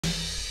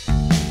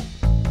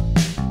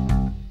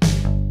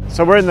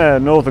So we're in the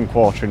northern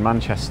quarter in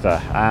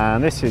Manchester,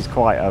 and this is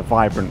quite a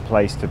vibrant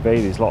place to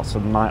be. There's lots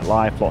of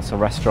nightlife, lots of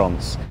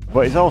restaurants,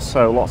 but there's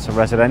also lots of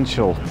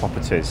residential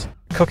properties.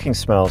 Cooking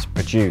smells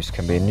produced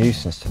can be a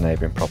nuisance to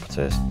neighbouring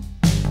properties.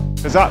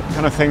 There's that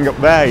kind of thing up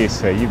there, you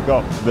see. You've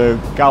got the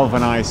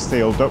galvanised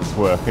steel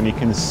ductwork and you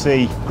can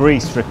see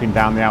grease dripping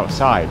down the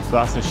outside. So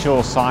that's a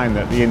sure sign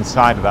that the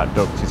inside of that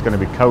duct is going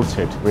to be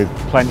coated with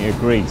plenty of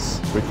grease,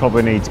 which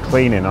probably needs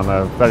cleaning on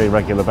a very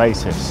regular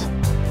basis.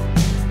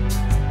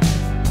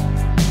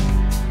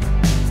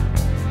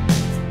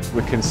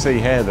 We can see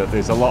here that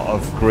there's a lot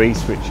of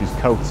grease which is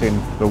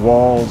coating the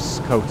walls,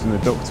 coating the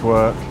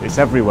ductwork. It's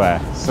everywhere.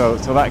 So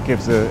that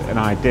gives an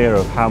idea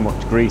of how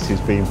much grease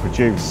is being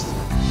produced.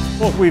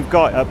 What we've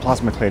got at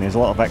Plasma-Cleanair is a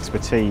lot of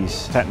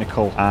expertise,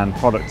 technical and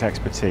product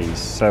expertise,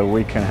 so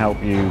we can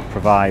help you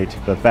provide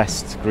the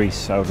best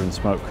grease, odour and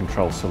smoke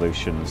control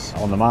solutions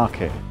on the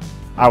market.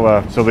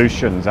 Our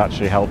solutions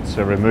actually help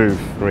to remove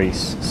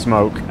grease,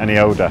 smoke, any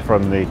odour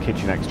from the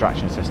kitchen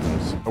extraction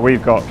systems.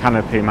 We've got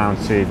canopy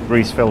mounted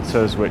grease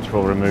filters which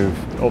will remove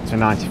up to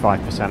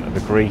 95% of the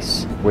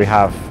grease. We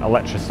have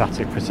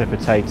electrostatic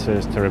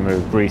precipitators to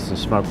remove grease and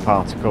smoke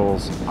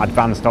particles,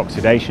 advanced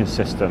oxidation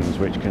systems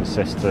which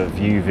consist of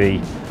UV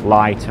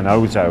light and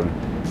ozone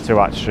to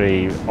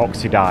actually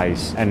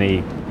oxidise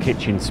any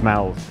kitchen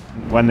smells.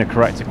 When the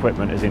correct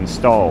equipment is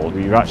installed,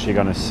 you're actually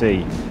going to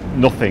see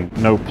nothing,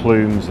 no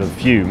plumes of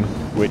fume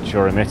which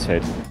are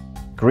emitted.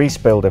 Grease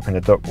build-up in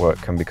the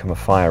ductwork can become a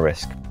fire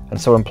risk, and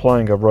so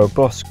employing a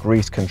robust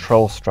grease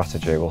control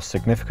strategy will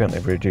significantly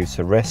reduce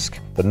the risk,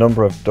 the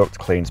number of duct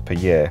cleans per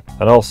year,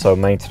 and also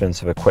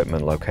maintenance of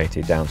equipment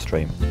located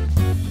downstream.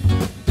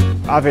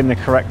 Having the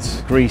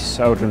correct grease,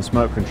 odour and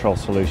smoke control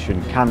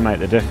solution can make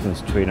the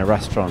difference between a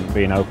restaurant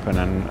being open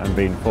and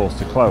being forced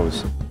to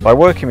close. By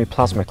working with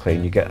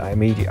Plasma-Clean, you get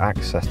immediate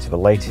access to the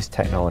latest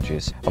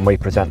technologies, and we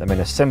present them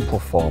in a simple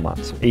format,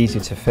 easy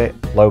to fit,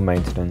 low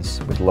maintenance,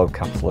 with low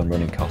capital and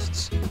running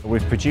costs.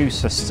 We've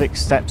produced a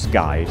 6-steps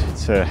guide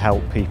to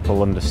help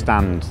people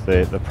understand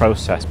the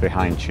process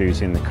behind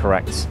choosing the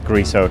correct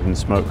grease, odour and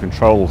smoke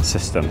control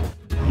system.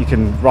 You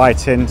can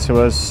write in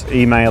to us,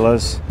 email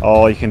us,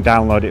 or you can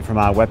download it from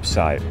our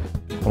website.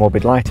 And we'll be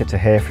delighted to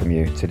hear from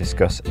you to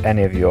discuss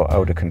any of your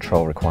odour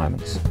control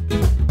requirements.